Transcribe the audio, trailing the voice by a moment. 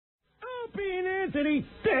Anthony,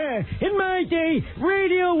 in my day,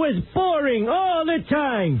 radio was boring all the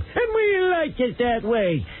time, and we liked it that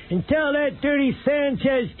way. And tell that dirty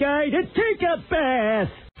Sanchez guy to take a bath.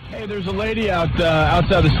 Hey, there's a lady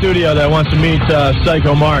outside the studio that wants to meet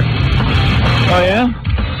Psycho Mark. Oh, yeah?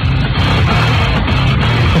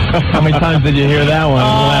 How many times did you hear that one?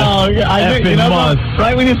 I think, you know,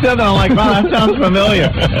 right when you said that, I'm like, wow, that sounds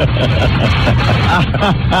familiar.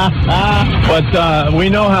 But we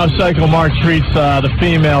know how Psycho Mark treats the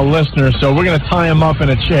female listeners, so we're going to tie him up in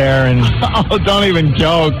a chair and... Oh, don't even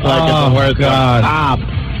joke like it's the worst. God. Stop.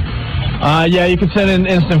 Yeah, you can send in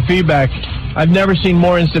instant feedback. I've never seen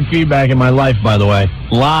more instant feedback in my life, by the way.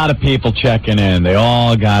 A lot of people checking in. They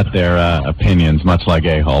all got their opinions, much like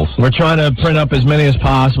a-holes. We're trying to print up as many as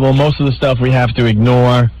possible. Most of the stuff we have to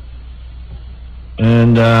ignore.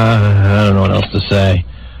 And I don't know what else to say.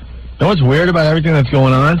 You know what's weird about everything that's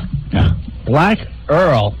going on? Yeah. Black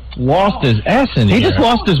Earl lost his S in here. He just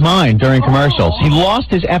lost his mind during commercials. He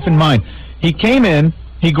lost his effing mind. He came in.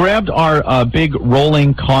 He grabbed our big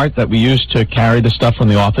rolling cart that we used to carry the stuff from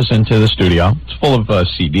the office into the studio. It's full of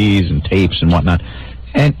CDs and tapes and whatnot.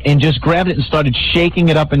 And just grabbed it and started shaking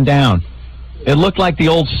it up and down. It looked like the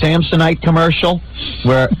old Samsonite commercial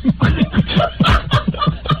where...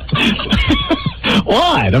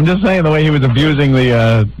 What? I'm just saying the way he was abusing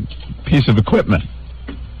the piece of equipment.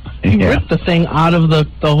 He ripped the thing out of the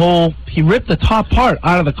whole... He ripped the top part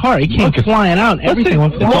out of the car. He came flying out, and everything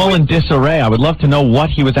went... It's all in disarray. I would love to know what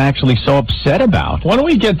he was actually so upset about. Why don't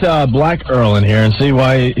we get Black Earl in here and see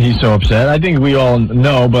why he's so upset? I think we all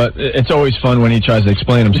know, but it's always fun when he tries to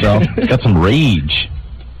explain himself. He's got some rage.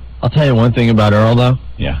 I'll tell you one thing about Earl, though.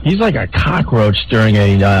 Yeah. He's like a cockroach during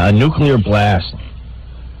a nuclear blast.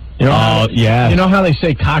 You know yeah. You know how they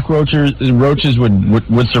say roaches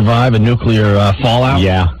would survive a nuclear fallout?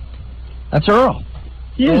 Yeah. That's Earl.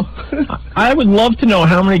 Yeah. I would love to know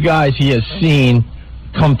how many guys he has seen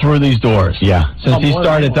come through these doors. Yeah. Since he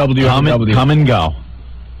started at WNEW. Come and go.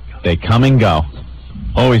 They come and go.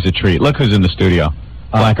 Always a treat. Look who's in the studio.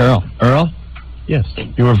 Black Earl. Earl? Yes.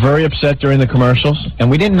 You were very upset during the commercials? And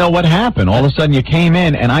we didn't know what happened. All of a sudden you came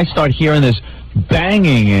in, and I start hearing this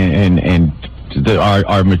banging and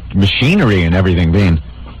our machinery and everything being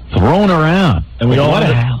thrown around. And what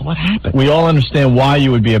happened? We all understand why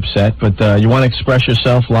you would be upset, but you want to express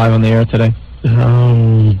yourself live on the air today?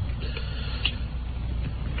 Well,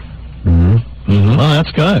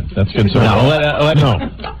 that's good. That's good. So no.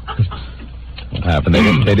 What happened?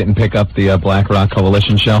 They didn't pick up the Black Rock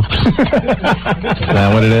Coalition show? Is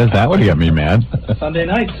that what it is? That would get me mad. Sunday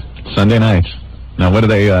nights. Sunday nights. Now, what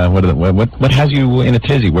has you in a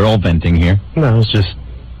tizzy? We're all venting here. No, it's just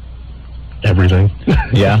everything.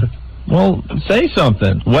 Yeah. Well, say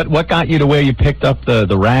something. What got you to where you picked up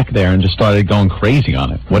the rack there and just started going crazy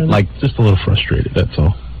on it? Just a little frustrated, that's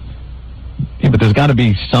all. Yeah, but there's got to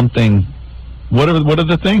be something. What are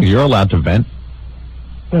the things? You're allowed to vent.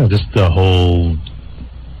 Yeah, just the whole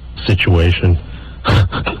situation.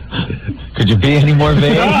 Could you be any more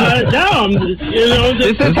vague?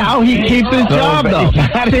 This is how he keeps his job, though.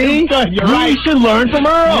 See? You're right. We should learn from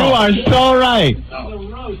Earl. You are so right.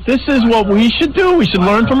 This is what we should do. We should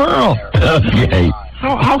learn from Earl. Okay.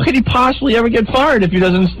 How could he possibly ever get fired if he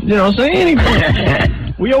doesn't, say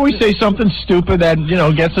anything? We always say something stupid that,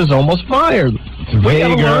 gets us almost fired.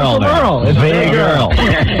 Vague Earl. It's vague Earl.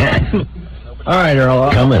 All right,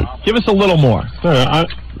 Earl. Come in. Give us a little more.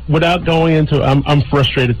 Without going into, I'm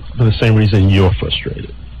frustrated for the same reason you're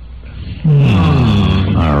frustrated.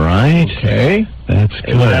 All right. Okay. That's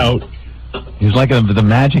good. He's like the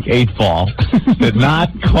magic 8-ball. But not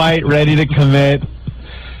quite ready to commit.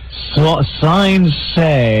 So, signs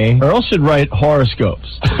say... Earl should write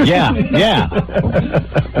horoscopes. Yeah.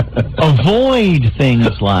 Avoid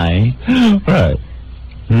things like... Right.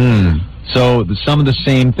 So some of the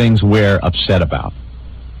same things we're upset about.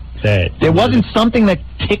 There wasn't something that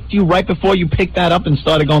ticked you right before you picked that up and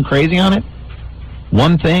started going crazy on it?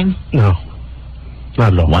 One thing? No.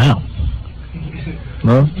 Not at all. Wow.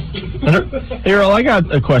 No? Hey, Earl, I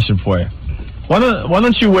got a question for you. Why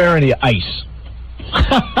don't you wear any ice?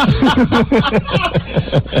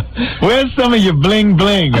 Where's some of your bling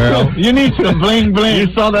bling, Earl? You need some bling bling.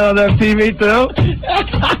 You saw that on that TV too?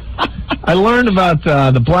 I learned about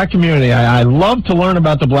the black community. I love to learn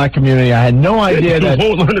about the black community. I had no idea that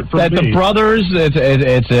the brothers,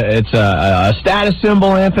 it's a status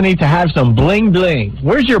symbol, Anthony, to have some bling bling.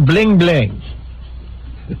 Where's your bling bling?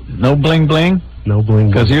 No bling bling? No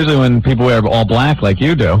bling bling. Because usually when people wear all black like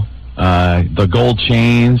you do, the gold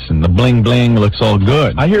chains and the bling bling looks all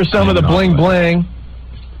good. I hear some of the bling bling,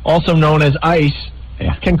 also known as ice,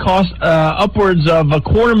 can cost upwards of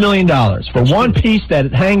 $250,000 for one piece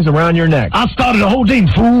that hangs around your neck. I started the whole thing,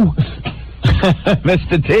 fool.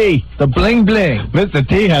 Mr. T, the bling bling. Mr.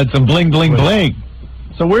 T had some bling bling bling.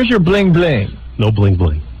 So where's your bling bling? No bling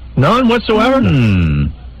bling. None whatsoever?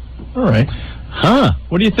 All right. Huh.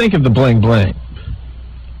 What do you think of the bling bling?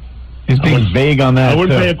 He's being vague on that, I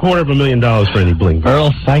wouldn't pay $250,000 for any bling bling.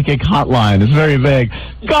 Earl's psychic hotline is very vague.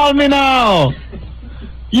 Call me now.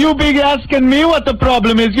 You be asking me what the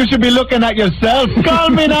problem is. You should be looking at yourself. Call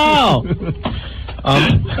me now.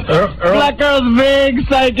 Black Girl's vague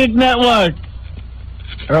psychic network.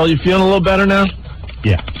 Earl, you feeling a little better now?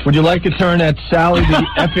 Yeah. Would you like to turn at Sally the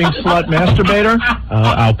effing slut masturbator?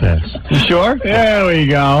 I'll pass. You sure? There we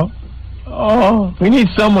go. Oh, we need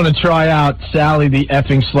someone to try out Sally the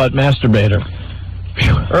effing slut masturbator.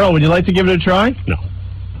 Earl, would you like to give it a try? No.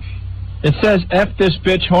 It says F this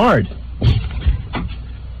bitch hard.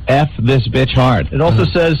 F this bitch hard. It also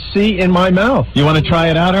says C in my mouth. You want to try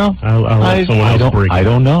it out, Earl? I'll let someone else break it. I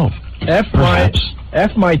don't know. F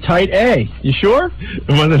my tight A. You sure?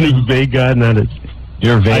 Am I the vague guy? Not a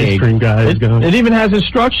You're vague. ice cream guy. It even has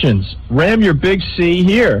instructions. Ram your big C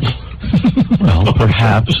here. Well,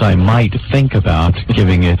 perhaps I might think about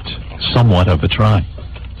giving it somewhat of a try.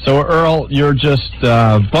 So, Earl, you're just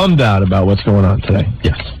bummed out about what's going on today.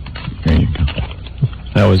 Yes. There you go.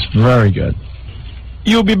 That was very good.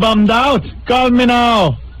 You be bummed out. Call me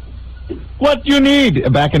now. What you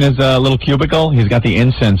need? Back in his little cubicle, he's got the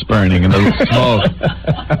incense burning and the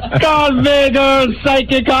smoke. Call Vader's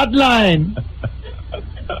psychic hotline.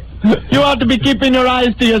 You ought to be keeping your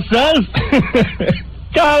eyes to yourself.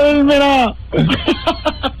 Call me now.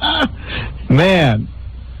 Man.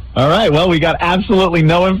 All right, well, we got absolutely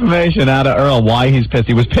no information out of Earl why he's pissed.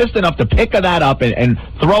 He was pissed enough to pick that up and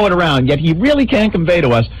throw it around, yet he really can't convey to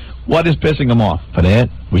us what is pissing him off. But,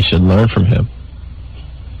 Aunt, we should learn from him.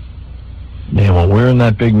 Man, when we're in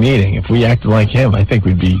that big meeting, if we acted like him, I think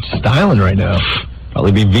we'd be styling right now.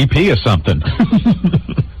 Probably be VP or something.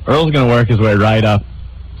 Earl's going to work his way right up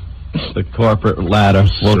the corporate ladder.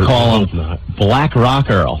 We'll call him Black Rock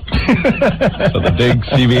Earl. So the big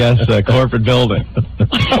CBS corporate building.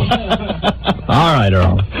 All right,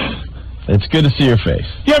 Earl. It's good to see your face.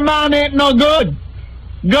 Your man ain't no good.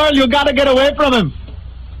 Girl, you got to get away from him.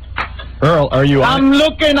 Earl, are you... I'm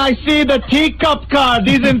looking. I see the teacup card.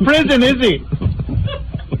 He's in prison, is he?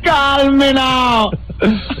 Call me now.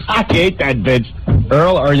 I hate that bitch.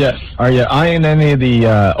 Earl, are you eyeing any of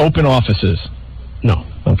the open offices? No.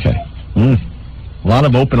 Okay. A lot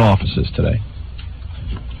of open offices today.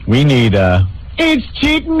 We need, He's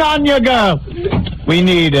cheating on you, girl. We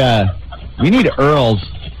need Earl's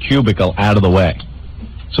cubicle out of the way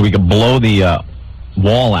so we can blow the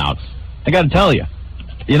wall out. I got to tell you.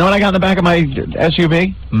 You know what I got in the back of my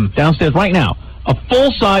SUV? Downstairs right now. A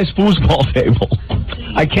full-size foosball table.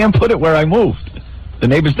 I can't put it where I moved. The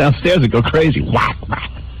neighbors downstairs would go crazy. Whack,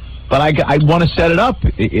 whack. But I want to set it up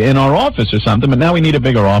in our office or something, but now we need a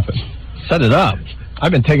bigger office. Set it up.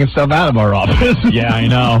 I've been taking stuff out of our office. Yeah, I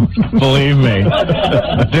know. Believe me.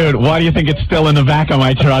 Dude, why do you think it's still in the back of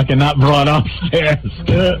my truck and not brought upstairs?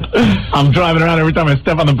 I'm driving around every time I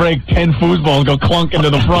step on the brake, 10 foosballs go clunk into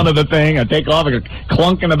the front of the thing. I take off, I go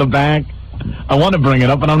clunk into the back. I want to bring it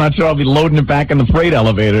up, but I'm not sure I'll be loading it back in the freight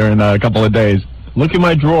elevator in a couple of days. Look in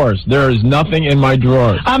my drawers. There is nothing in my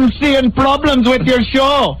drawers. I'm seeing problems with your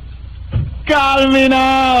show. Call me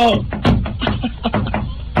now.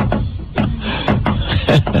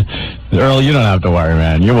 Earl, you don't have to worry,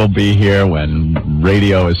 man. You will be here when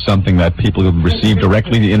radio is something that people receive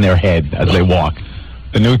directly in their head as they walk.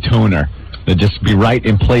 The new tuner. They'll just be right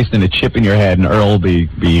in place in a chip in your head, and Earl will be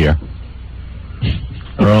here.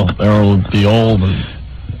 Earl will be old.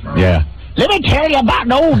 Yeah. Let me tell you about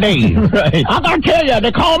the old days. Right. I'm going to tell you,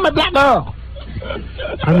 they call me Black Girl.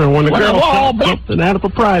 I remember when the girl we're all shot something out of a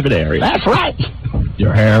private area. That's right.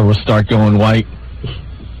 Your hair will start going white.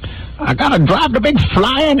 I got to drive the big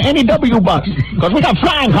flying NEW bus because we got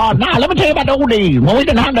flying cars now. Let me tell you about the old days when we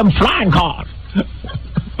didn't have them flying cars.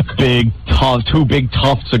 Big, tough, two big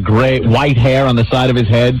tufts of gray, white hair on the side of his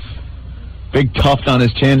head. Big tuft on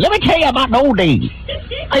his chin. Let me tell you about the old days.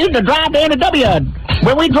 I used to drive the NEW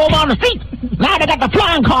when we drove on the street. Now they got the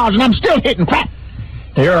flying cars and I'm still hitting crap.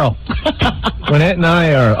 Hey, Earl, when Aunt and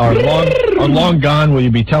I are long gone, will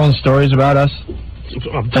you be telling stories about us?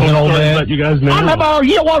 I'm telling old stories man. about you guys now. I remember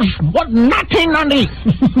year was, 1990.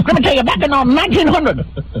 Let me tell you, back in 1900.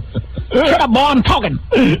 Shut up, boy, I'm talking.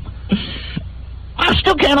 I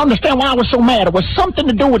still can't understand why I was so mad. It was something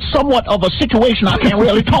to do with somewhat of a situation I can't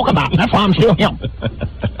really talk about. That's why I'm still him.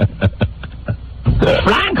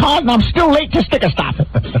 Flying cars, and I'm still late to sticker stop.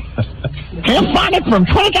 Can't find it from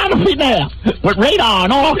 20,000 feet in the air with radar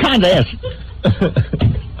and all kinds of S.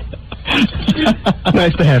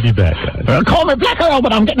 Nice to have you back, guys. Call me Black Earl,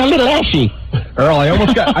 but I'm getting a little ashy. Earl, I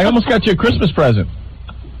almost got you a Christmas present.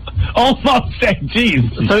 Almost, geez.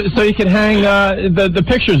 So you can hang the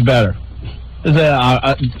pictures better. Is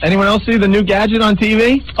anyone else see the new gadget on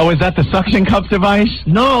TV? Oh, is that the suction cup device?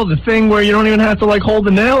 No, the thing where you don't even have to hold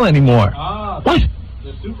the nail anymore. What?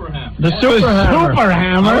 The super hammer.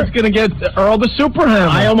 I was going to get Earl the super hammer.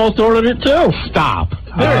 I almost ordered it too. Stop.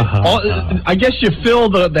 I guess you fill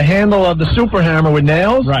the handle of the super hammer with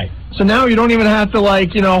nails. Right. So now you don't even have to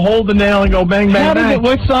hold the nail and go bang, bang, bang.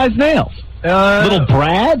 What size nails? Little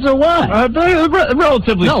brads or what?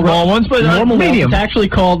 Relatively small ones, but normal medium. It's actually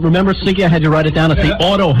called, remember, Siggy, I had you write it down, it's the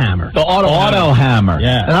auto hammer. The auto hammer.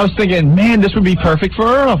 Yeah. And I was thinking, man, this would be perfect for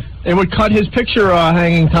Earl. It would cut his picture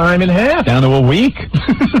hanging time in half. Down to a week.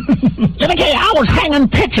 Let me tell you, I was hanging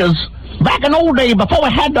pictures back in the old days before we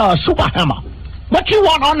had the super hammer. What you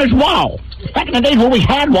want on this wall? Back in the days when we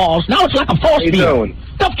had walls, now it's like a force field.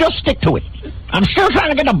 Stuff just stick to it. I'm still trying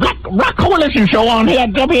to get the Black Rock Coalition show on here at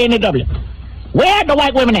WNEW. Where are the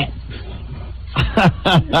white women at?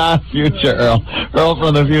 Future Earl. Earl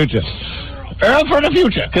from the future. Earl from the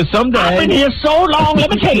future. Because someday... I've been here so long,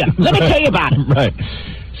 let me tell you. Let me tell you about it. Right.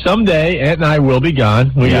 Someday, Aunt and I will be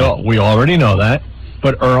gone. We already know that.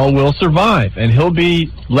 But Earl will survive, and he'll be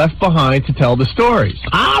left behind to tell the stories.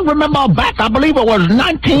 I remember back, I believe it was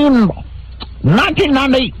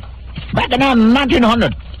 1998, back in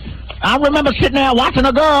 1900. I remember sitting there watching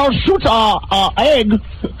a girl shoot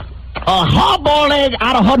a hard-boiled egg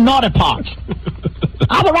out of her naughty parts.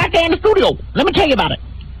 I was right there in the studio. Let me tell you about it.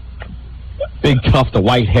 Big tuft of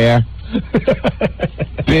white hair.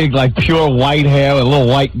 Big, pure white hair with a little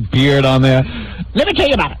white beard on there. Let me tell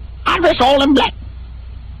you about it. I dress all in black.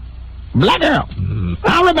 Black girl.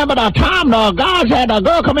 I remember the time the guys had a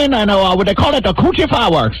girl come in and what they call it, the coochie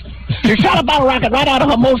fireworks. She shot a bottle rocket right out of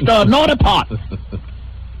her most naughty part.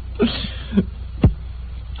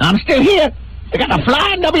 I'm still here. They got a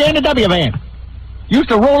flying WNEW van. Used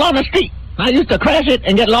to roll on the street. I used to crash it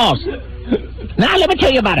and get lost. Now let me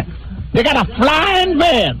tell you about it. They got a flying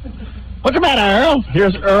van. What's the matter, Earl?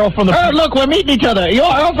 Here's Earl from the... Earl, look, we're meeting each other. You're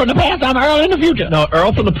Earl from the past, I'm Earl in the future. No,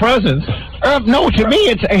 Earl from the present. Earl, no, to me,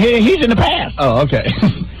 he's in the past. Oh, okay.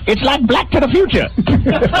 It's like Black to the Future.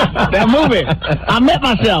 That movie. I met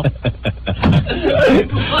myself.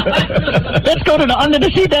 Let's go to the Under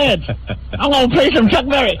the Sea Dance. I'm going to play some Chuck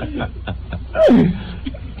Berry.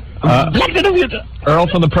 Black to the Future. Earl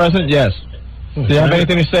from the present, yes. Do you have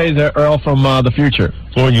anything to say there, Earl from the future?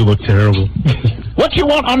 Boy, you look terrible. What you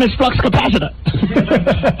want on this flux capacitor?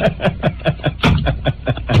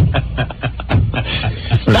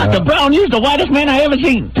 Dr. Brown used the whitest man I ever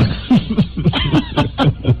seen.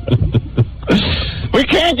 We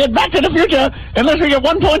can't get back to the future unless we get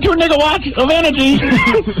 1.2 gigawatts of energy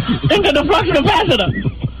into the flux capacitor.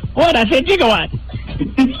 What? I said gigawatt.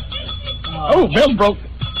 Oh, Bill's broke.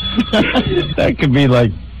 That could be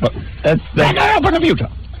that's Earl from the future.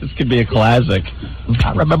 This could be a classic.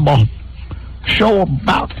 I remember show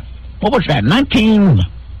about, what was that,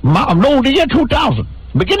 the year 2000.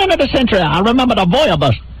 Beginning of the century, I remember the Voya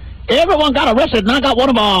bus. Everyone got arrested, and I got one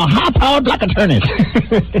of our high-powered black attorneys.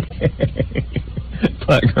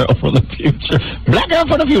 Black Girl from the future. Black Girl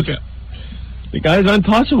from the future. The guy's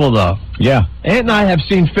untouchable, though. Yeah. Aunt and I have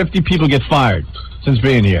seen 50 people get fired since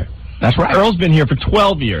being here. That's right. Earl's been here for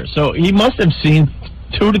 12 years, so he must have seen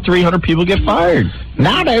 200 to 300 people get fired.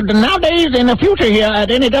 Nowadays, in the future here at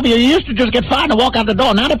NEW, you used to just get fired and walk out the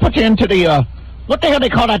door. Now they put you into the, what the hell they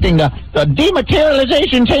call that thing? The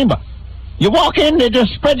dematerialization chamber. You walk in, they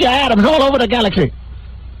just spread your atoms all over the galaxy.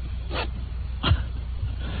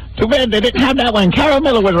 Too bad they didn't have that when Carol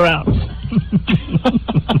Miller was around.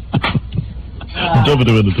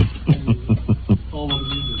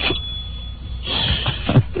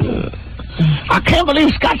 I can't believe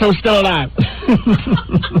Scotto's still alive.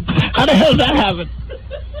 How the hell did that happen?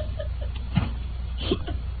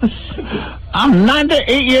 I'm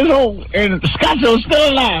 98 years old, and Scotto's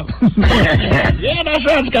still alive. Yeah, that's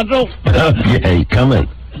right, Scotto. Okay, come in.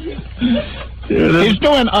 He's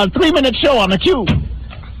doing a 3-minute show on the Cube.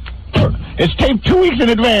 It's taped 2 weeks in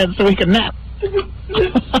advance so he can nap.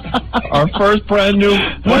 Our first brand new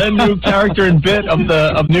character and bit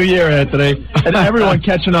of New Year here today, and everyone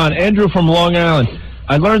catching on. Andrew from Long Island.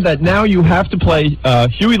 I learned that now you have to play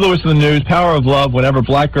Huey Lewis in the News, Power of Love, whenever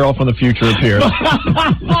Black Girl from the Future appears.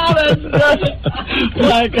 That's good.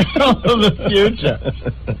 Black Girl from the Future.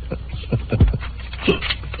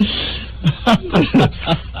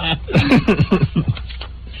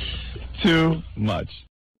 Too much.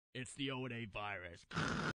 It's the O&A virus.